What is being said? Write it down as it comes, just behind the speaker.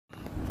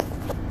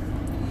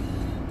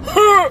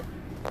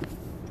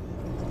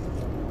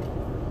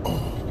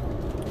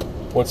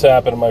What's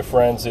happening, my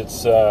friends?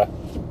 It's the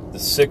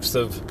 6th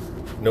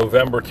of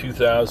November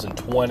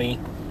 2020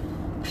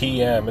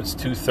 p.m. It's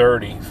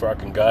 2:30.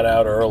 Fucking got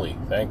out early.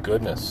 Thank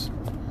goodness.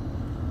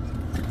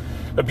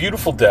 A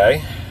beautiful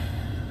day.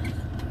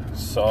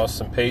 Saw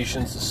some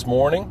patients this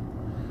morning.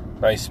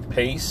 Nice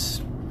pace.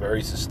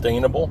 Very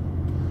sustainable.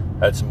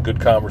 Had some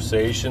good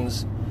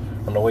conversations.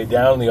 On the way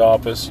down to the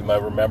office, you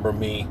might remember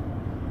me,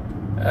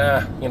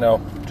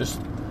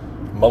 just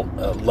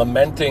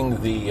lamenting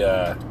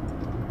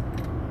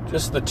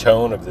just the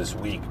tone of this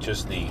week,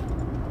 just the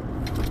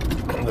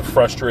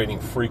frustrating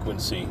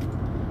frequency,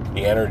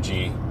 the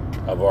energy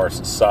of our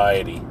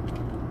society.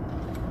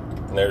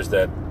 And there's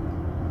that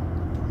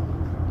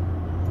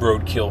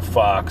roadkill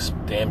fox.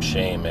 Damn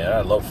shame, man. I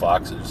love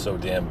foxes. They're so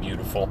damn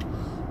beautiful,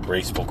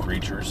 graceful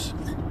creatures.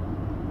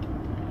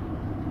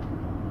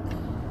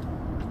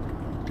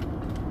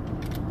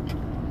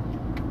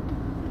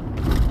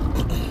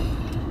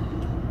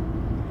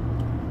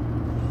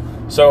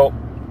 So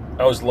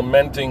I was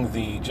lamenting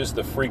the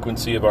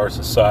frequency of our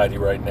society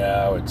right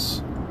now.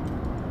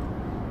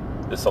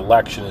 This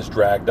election is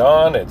dragged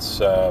on. It's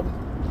no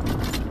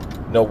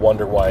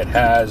wonder why it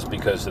has,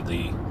 because of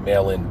the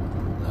mail-in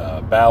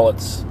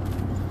ballots.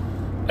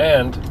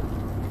 And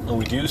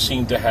we do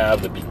seem to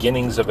have the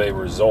beginnings of a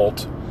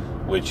result,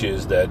 which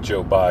is that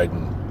Joe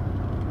Biden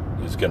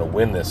is going to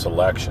win this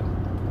election.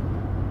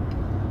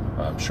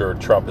 I'm sure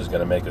Trump is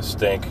going to make a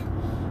stink.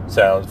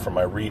 From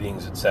my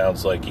readings, it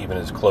sounds like even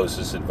his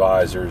closest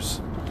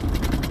advisors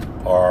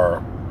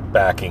are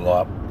backing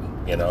up.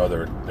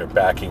 They're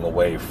backing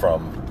away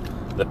from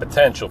the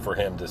potential for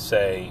him to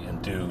say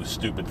and do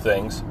stupid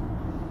things,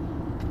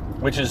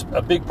 which is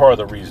a big part of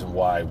the reason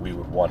why we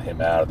would want him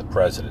out of the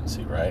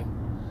presidency, right?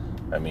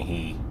 I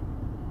mean,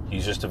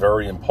 he's just a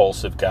very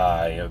impulsive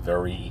guy, a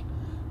very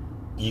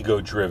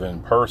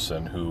ego-driven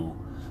person who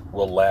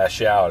will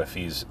lash out if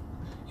he's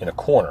in a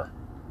corner,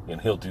 and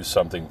he'll do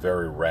something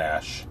very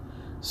rash.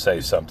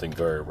 Say something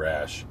very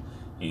rash.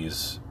 He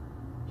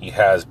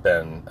has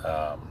been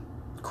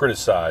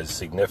criticized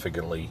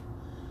significantly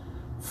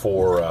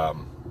for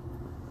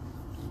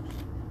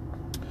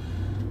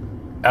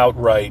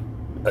outright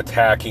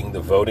attacking the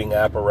voting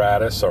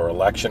apparatus or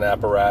election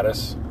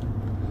apparatus,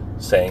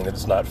 saying that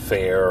it's not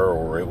fair,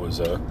 or it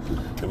was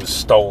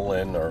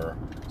stolen, or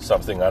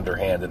something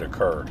underhanded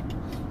occurred.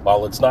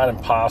 While it's not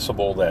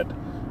impossible that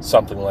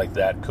something like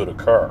that could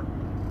occur,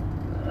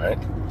 right?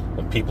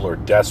 When people are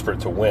desperate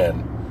to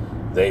win,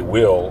 they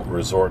will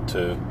resort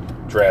to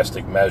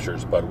drastic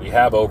measures. But we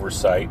have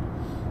oversight,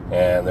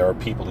 and there are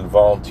people who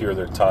volunteer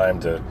their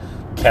time to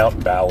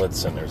count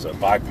ballots, and there's a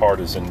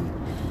bipartisan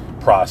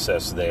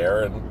process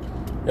there. And,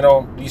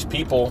 these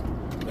people,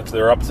 if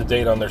they're up to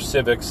date on their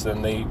civics,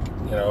 then they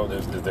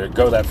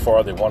go that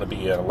far, they want to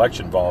be an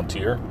election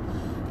volunteer.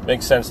 It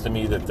makes sense to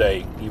me that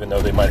they, even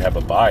though they might have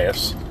a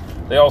bias,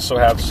 they also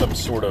have some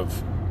sort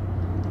of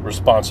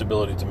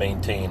responsibility to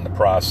maintain the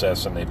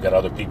process, and they've got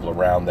other people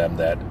around them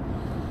that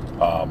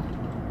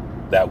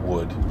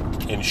would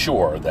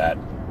ensure that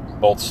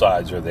both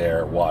sides are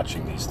there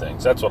watching these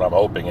things. That's what I'm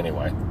hoping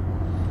anyway.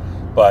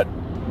 But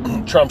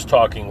Trump's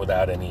talking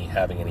without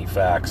having any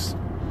facts,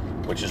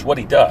 which is what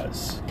he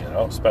does,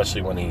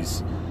 especially when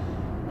he's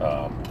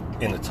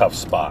in a tough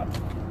spot.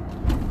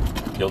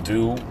 He'll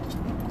do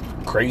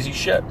crazy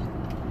shit.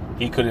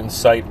 He could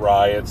incite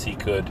riots. He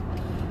could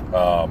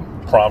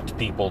prompt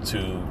people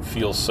to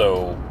feel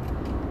so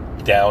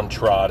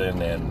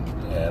downtrodden and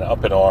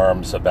up in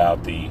arms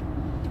about the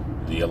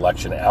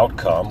election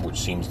outcome, which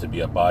seems to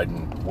be a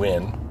Biden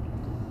win,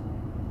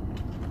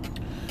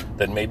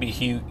 then maybe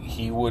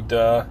he would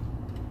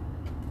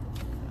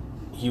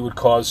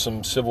cause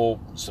some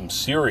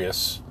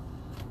serious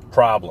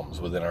problems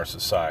within our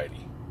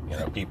society.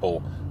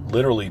 People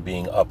literally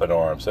being up in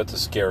arms. That's a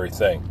scary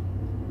thing.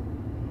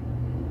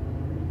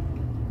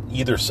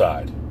 Either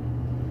side.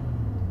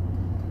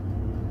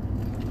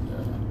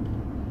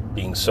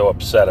 Being so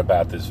upset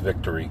about this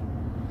victory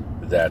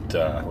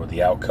or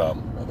the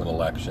outcome of an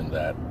election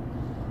that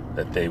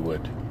they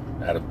would,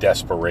 out of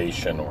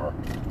desperation or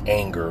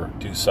anger,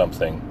 do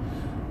something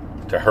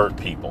to hurt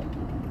people.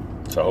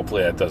 So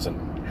hopefully that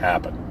doesn't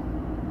happen.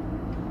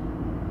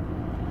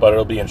 But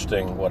it'll be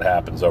interesting what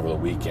happens over the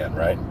weekend,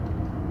 right?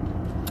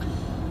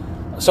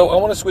 So I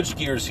want to switch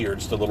gears here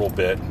just a little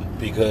bit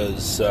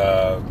because,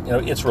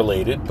 it's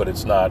related, but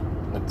it's not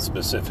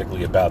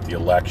specifically about the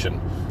election.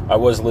 I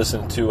was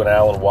listening to an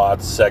Alan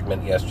Watts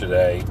segment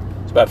yesterday.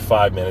 It's about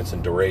 5 minutes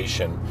in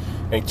duration.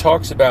 And he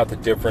talks about the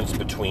difference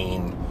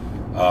between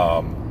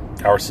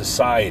our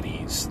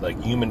societies,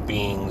 like human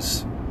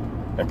beings,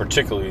 and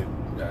particularly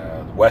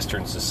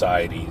Western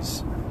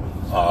societies.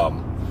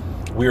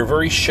 We are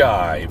very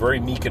shy, very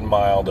meek and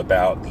mild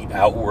about the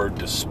outward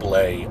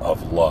display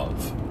of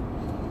love,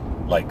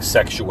 like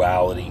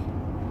sexuality,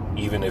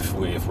 even if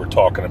we're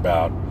talking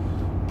about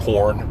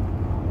porn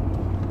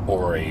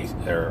or a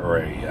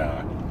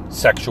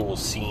sexual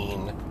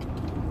scene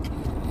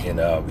in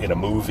a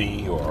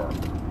movie, or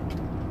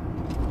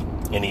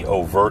any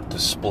overt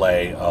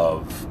display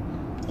of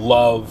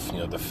love,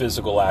 the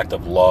physical act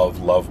of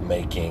love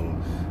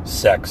making,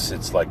 sex.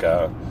 It's like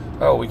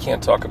oh, we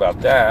can't talk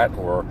about that.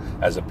 Or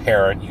as a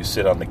parent, you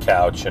sit on the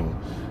couch and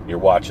you're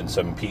watching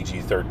some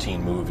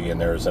PG-13 movie and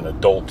there's an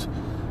adult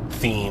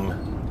theme,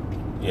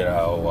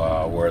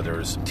 where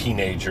there's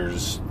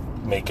teenagers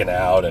making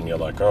out, and you're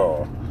like,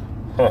 oh,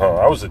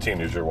 I was a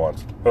teenager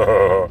once.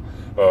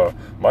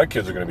 My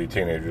kids are going to be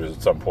teenagers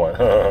at some point.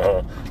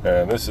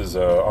 And this is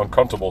an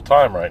uncomfortable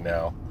time right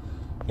now.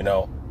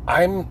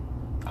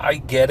 I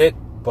get it,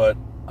 but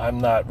I'm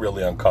not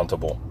really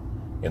uncomfortable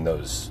in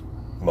those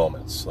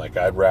moments. Like,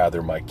 I'd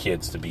rather my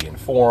kids to be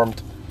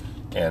informed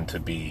and to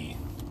be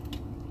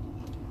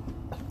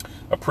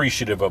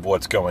appreciative of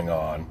what's going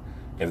on.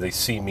 If they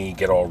see me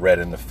get all red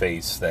in the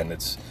face, then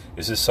is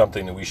this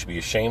something that we should be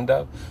ashamed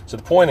of? So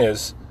the point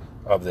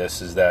of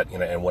this is that,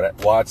 and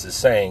what Watts is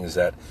saying is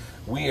that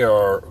we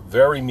are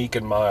very meek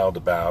and mild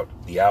about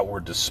the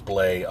outward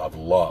display of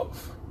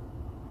love,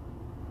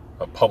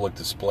 a public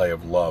display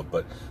of love.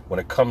 But when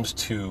it comes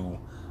to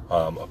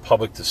a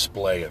public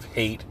display of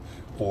hate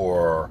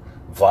or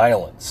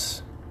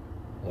violence,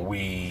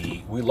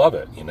 we love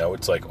it.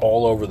 It's like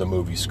all over the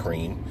movie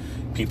screen,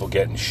 people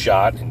getting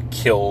shot and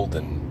killed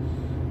and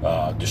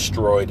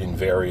destroyed in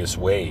various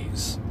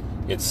ways.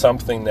 It's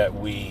something that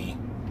we,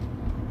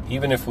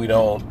 even if we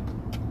don't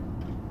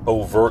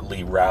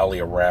overtly rally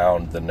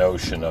around the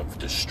notion of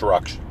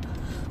destruction,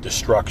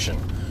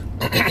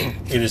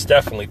 it is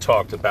definitely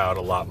talked about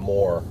a lot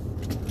more,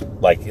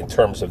 like in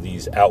terms of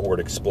these outward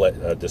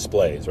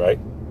displays, right?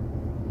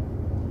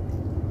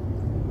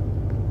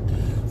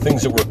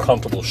 Things that we're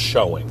comfortable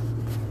showing.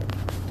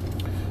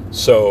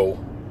 So,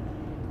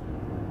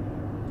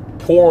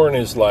 porn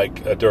is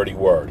like a dirty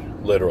word,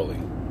 literally.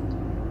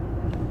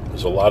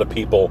 There's a lot of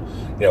people,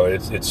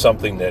 it's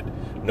something that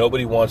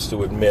nobody wants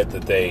to admit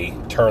that they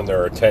turn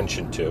their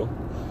attention to,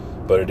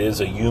 but it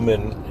is a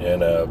human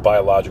and a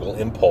biological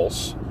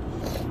impulse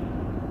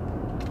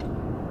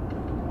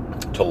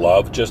to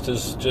love just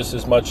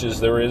as much as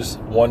there is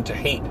one to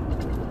hate.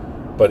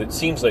 But it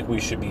seems like we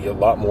should be a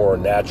lot more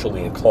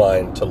naturally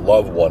inclined to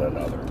love one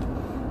another.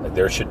 Like,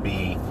 there should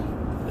be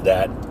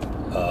that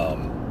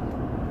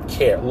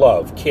care,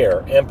 love,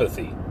 care,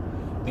 empathy.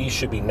 These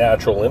should be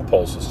natural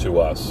impulses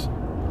to us.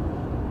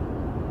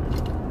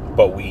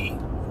 But we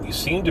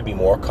seem to be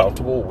more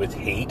comfortable with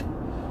hate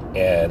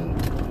and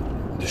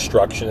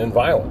destruction and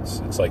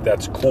violence. It's like,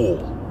 that's cool,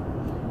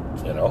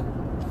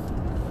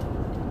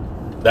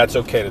 That's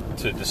okay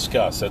to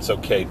discuss. That's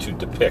okay to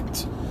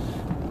depict.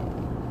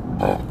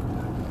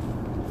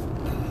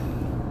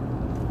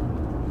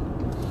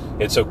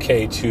 It's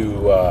okay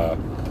to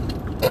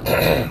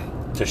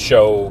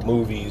show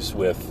movies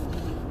with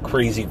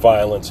crazy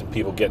violence and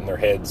people getting their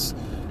heads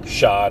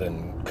shot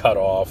and cut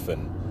off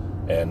and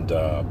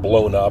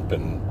blown up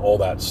and all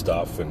that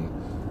stuff. And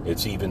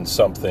it's even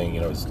something,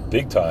 it's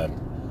big time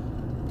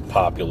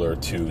popular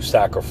to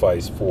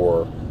sacrifice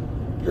for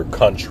your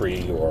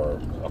country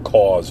or a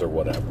cause or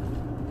whatever.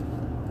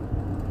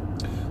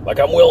 Like,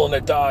 I'm willing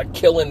to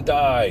kill and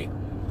die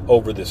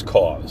over this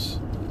cause.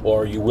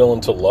 Or are you willing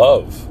to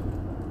love?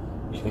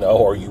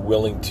 Are you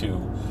willing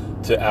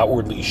to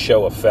outwardly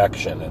show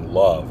affection and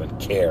love and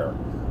care?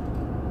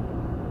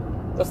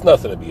 That's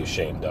nothing to be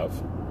ashamed of.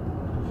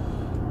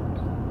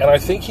 And I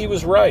think he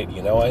was right.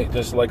 I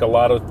just, like a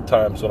lot of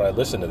times when I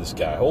listen to this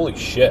guy, holy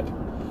shit.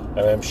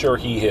 I'm sure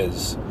he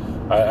is.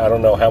 I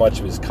don't know how much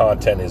of his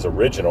content is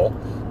original,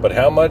 but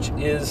how much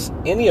is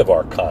any of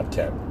our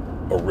content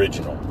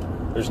original?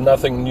 There's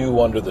nothing new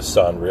under the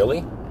sun,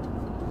 really.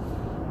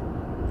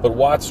 But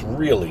Watts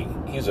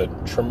he's a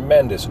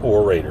tremendous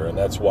orator, and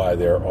that's why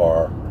there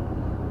are,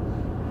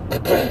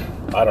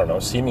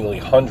 seemingly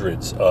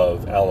hundreds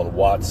of Alan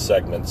Watts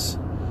segments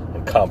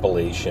and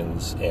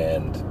compilations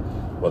and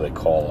what they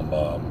call them,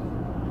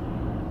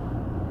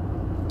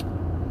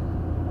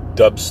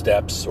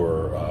 dubsteps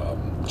or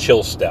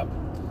chill step.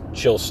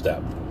 Chill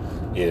step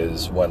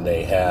is when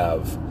they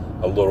have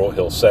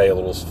he'll say a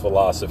little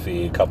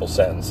philosophy, a couple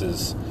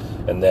sentences,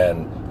 and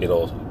then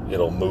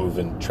it'll move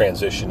and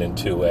transition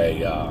into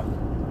a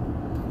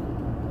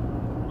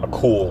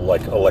cool,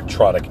 like,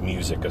 electronic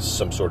music,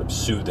 some sort of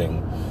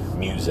soothing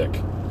music,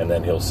 and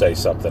then he'll say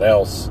something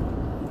else,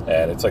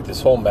 and it's like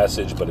this whole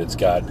message, but it's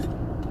got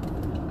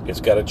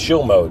a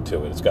chill mode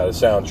to it. It's got a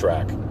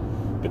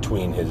soundtrack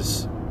between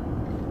his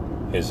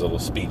little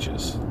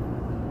speeches.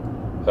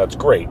 That's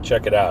great.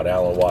 Check it out,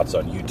 Alan Watts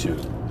on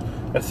YouTube.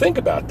 And think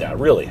about that,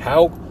 really.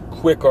 How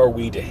quick are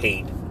we to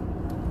hate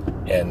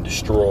and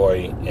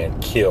destroy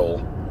and kill?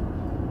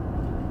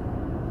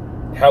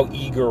 How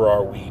eager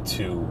are we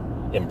to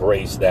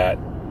embrace that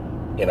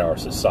in our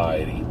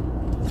society?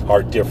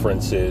 Our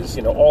differences,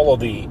 all of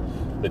the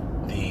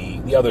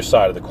other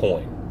side of the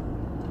coin.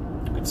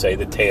 You could say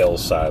the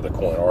tails side of the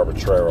coin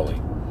arbitrarily.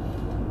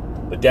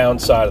 The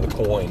downside of the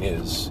coin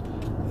is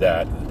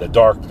that the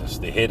darkness,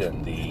 the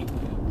hidden, the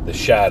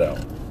shadow,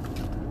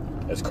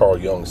 as Carl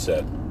Jung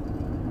said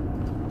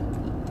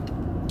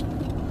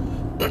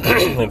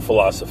and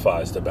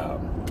philosophized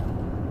about.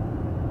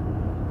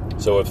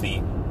 So if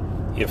the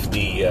if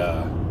the,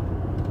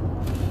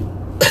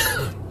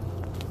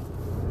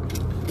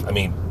 I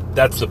mean,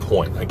 that's the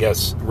point, I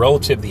guess,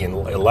 relative to the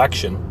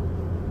election.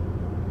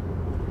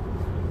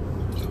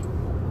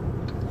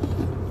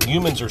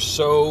 Humans are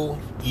so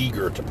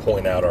eager to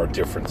point out our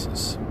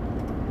differences,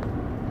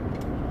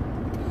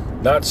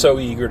 not so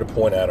eager to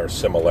point out our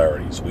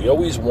similarities. We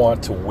always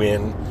want to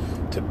win,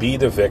 to be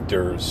the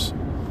victors,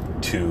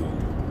 to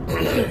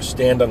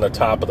stand on the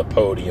top of the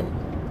podium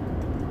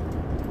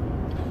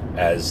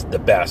as the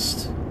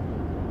best.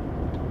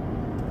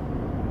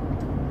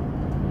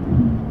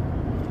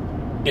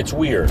 It's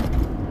weird.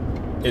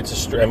 It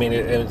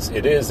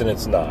is and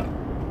it's not.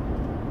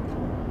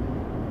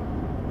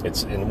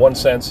 It's, in one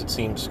sense, it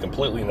seems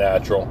completely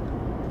natural.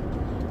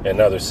 In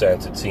another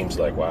sense, it seems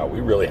like, wow, we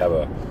really have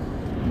a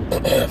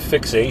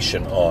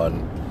fixation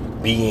on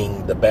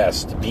being the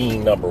best,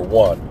 being number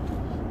one.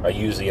 I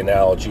use the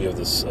analogy of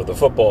the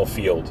football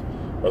field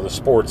or the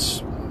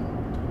sports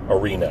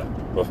arena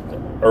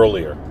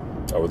earlier,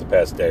 over the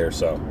past day or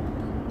so,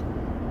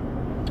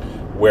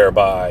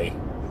 whereby,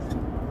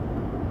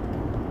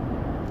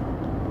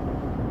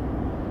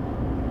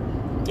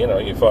 you know,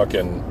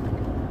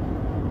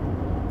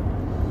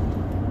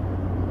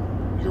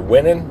 you're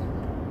winning,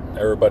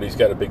 everybody's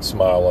got a big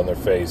smile on their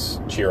face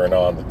cheering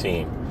on the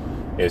team.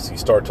 As you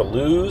start to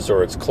lose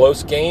or it's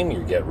close game,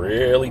 you get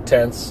really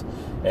tense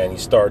and you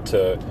start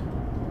to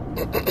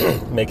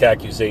make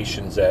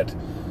accusations at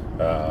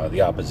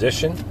the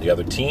opposition, the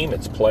other team,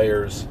 its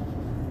players,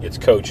 its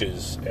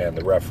coaches, and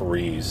the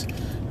referees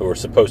who are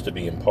supposed to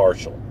be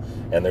impartial.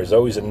 And there's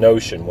always a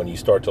notion when you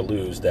start to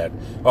lose that,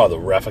 oh, the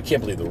ref, I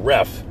can't believe the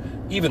ref,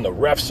 even the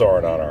refs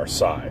aren't on our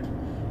side.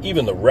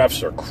 Even the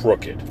refs are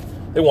crooked.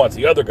 They want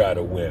the other guy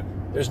to win.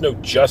 There's no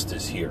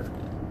justice here.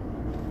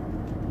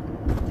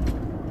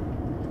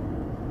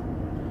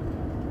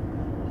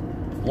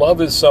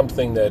 Love is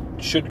something that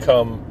should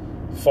come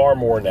far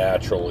more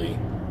naturally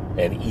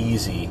and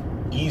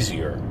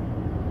easier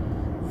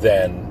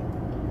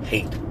than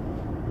hate,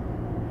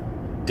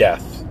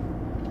 death,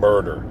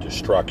 murder,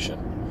 destruction.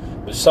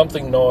 There's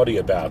something naughty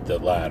about the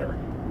latter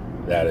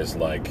that is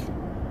like,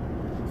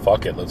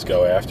 fuck it, let's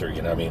go after,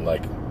 you know what I mean?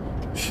 Like,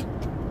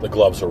 the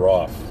gloves are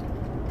off.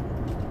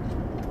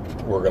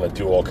 We're going to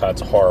do all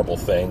kinds of horrible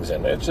things,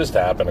 and it's just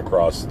happened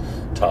across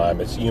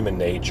time. It's human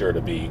nature to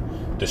be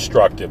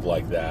destructive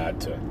like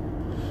that.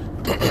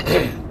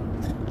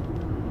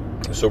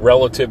 So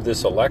relative to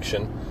this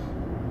election,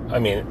 I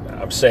mean,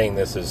 I'm saying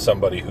this as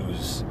somebody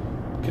who's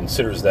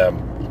considers them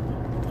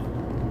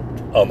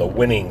on the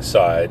winning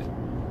side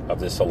of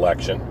this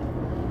election,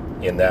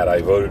 in that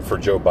I voted for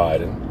Joe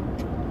Biden,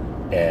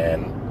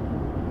 and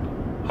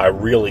I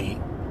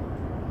really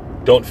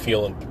don't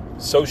feel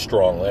so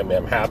strongly. I mean,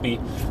 I'm happy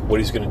what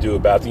he's going to do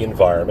about the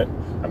environment.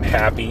 I'm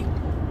happy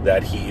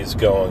that he is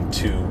going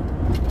to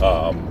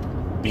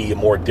be a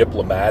more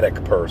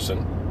diplomatic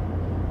person.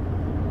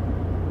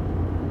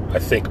 I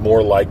think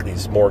more likely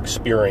he's more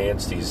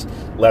experienced. He's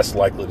less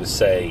likely to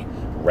say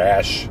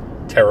rash,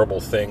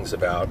 terrible things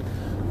about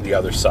the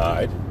other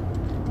side.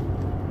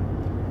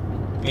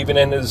 Even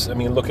in his, I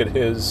mean, look at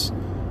his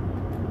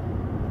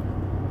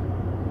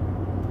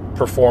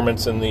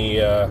performance in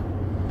the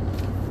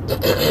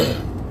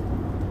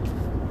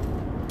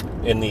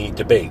in the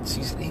debates.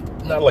 He's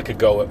not like a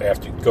go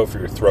for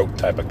your throat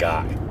type of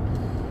guy.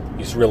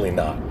 He's really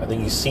not. I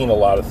think he's seen a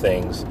lot of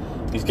things.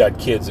 He's got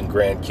kids and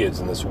grandkids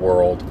in this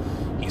world.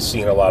 He's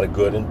seen a lot of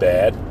good and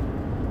bad,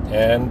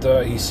 and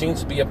he seems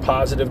to be a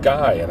positive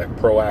guy and a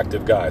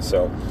proactive guy.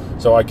 So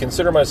I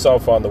consider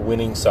myself on the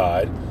winning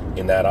side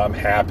in that I'm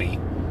happy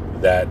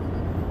that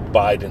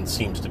Biden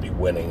seems to be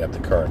winning at the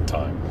current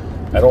time.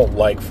 I don't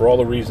like, for all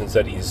the reasons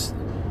that he's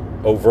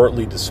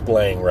overtly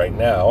displaying right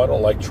now, I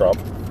don't like Trump,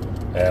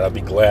 and I'll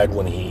be glad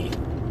when he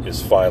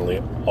is finally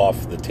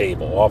off the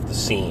table, off the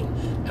scene,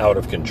 out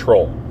of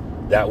control.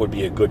 That would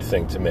be a good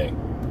thing to me.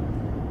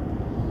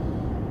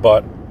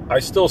 But I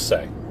still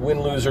say,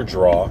 win, lose, or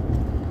draw,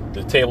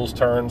 the tables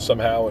turn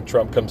somehow and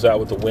Trump comes out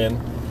with the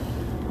win.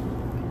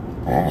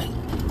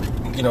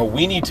 You know,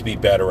 we need to be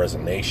better as a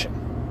nation.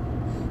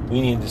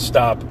 We need to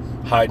stop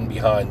hiding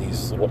behind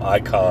these little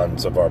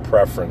icons of our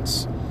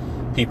preference,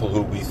 people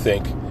who we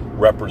think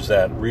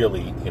represent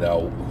really, you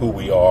know, who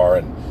we are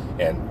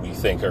and we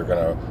think are going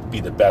to be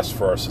the best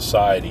for our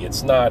society.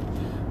 It's not,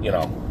 you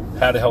know,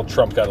 how the hell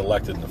Trump got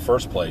elected in the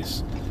first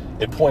place.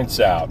 It points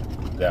out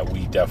that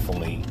we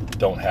definitely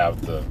don't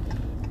have the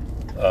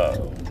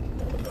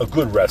a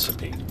good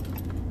recipe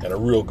and a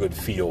real good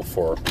feel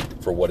for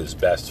what is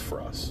best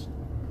for us.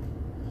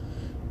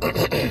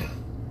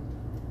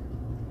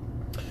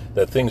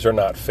 That things are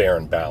not fair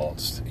and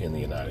balanced in the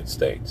United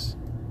States.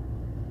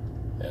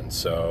 And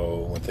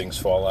so when things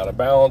fall out of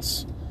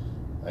balance,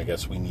 I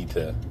guess we need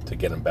to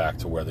get them back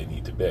to where they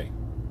need to be.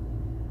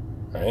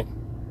 Right?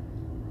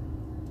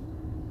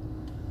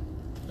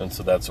 And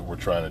so that's what we're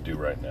trying to do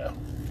right now.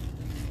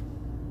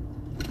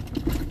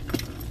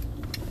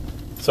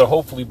 So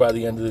hopefully by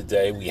the end of the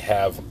day, we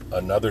have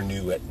another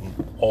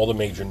all the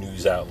major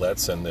news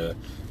outlets and the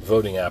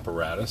voting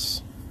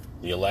apparatus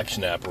the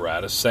election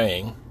apparatus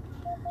saying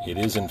it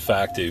is in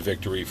fact a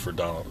victory for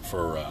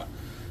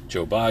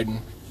Joe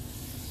Biden,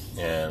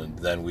 and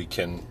then we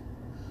can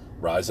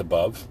rise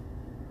above,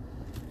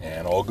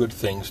 and all good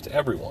things to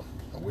everyone.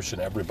 I'm wishing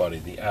everybody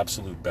the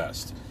absolute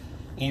best,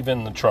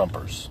 even the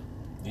Trumpers,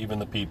 even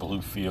the people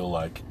who feel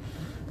like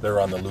they're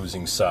on the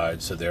losing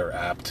side, so they're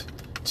apt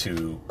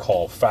to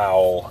call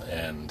foul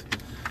and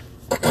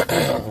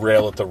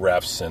rail at the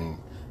refs and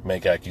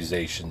make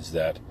accusations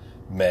that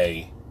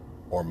may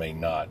or may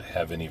not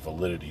have any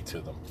validity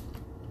to them.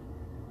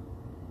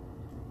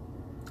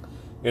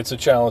 It's a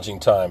challenging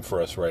time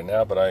for us right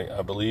now, but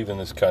I believe in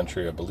this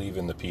country. I believe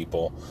in the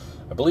people.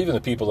 I believe in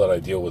the people that I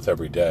deal with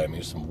every day. I mean,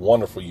 there's some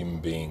wonderful human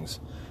beings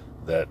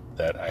that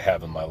I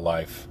have in my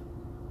life,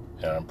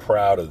 and I'm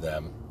proud of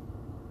them.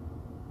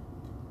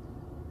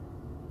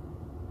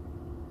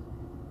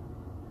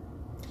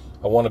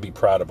 I want to be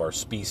proud of our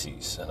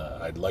species, and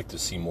I'd like to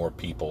see more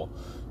people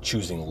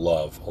choosing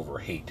love over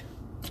hate.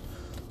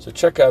 So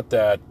check out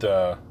that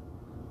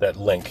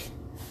link.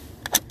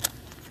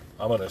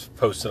 I'm going to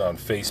post it on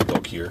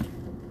Facebook here.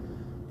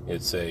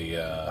 It's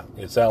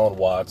Alan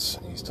Watts.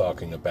 He's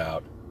talking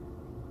about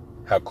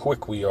how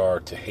quick we are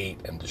to hate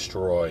and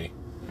destroy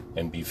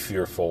and be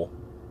fearful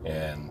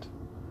and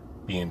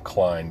be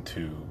inclined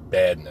to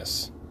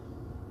badness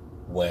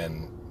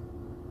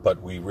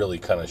but we really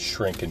kind of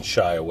shrink and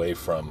shy away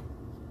from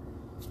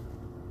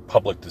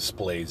public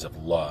displays of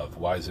love.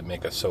 Why does it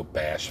make us so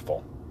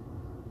bashful?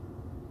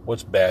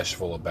 What's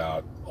bashful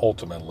about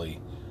ultimately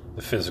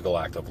the physical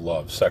act of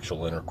love,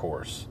 sexual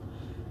intercourse?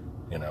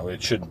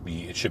 It should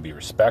be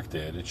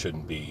respected. It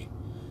shouldn't be,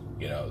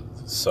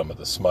 some of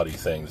the smutty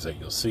things that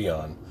you'll see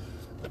on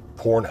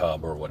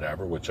Pornhub or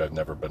whatever, which I've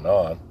never been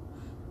on.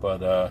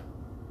 But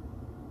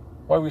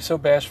why are we so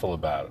bashful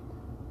about it?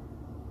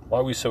 Why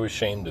are we so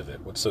ashamed of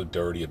it? What's so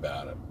dirty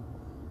about it?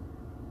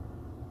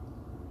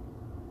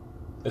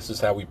 This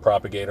is how we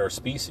propagate our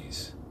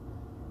species.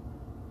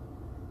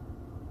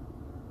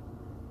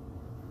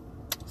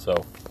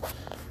 So,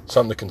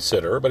 something to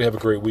consider. Everybody have a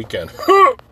great weekend.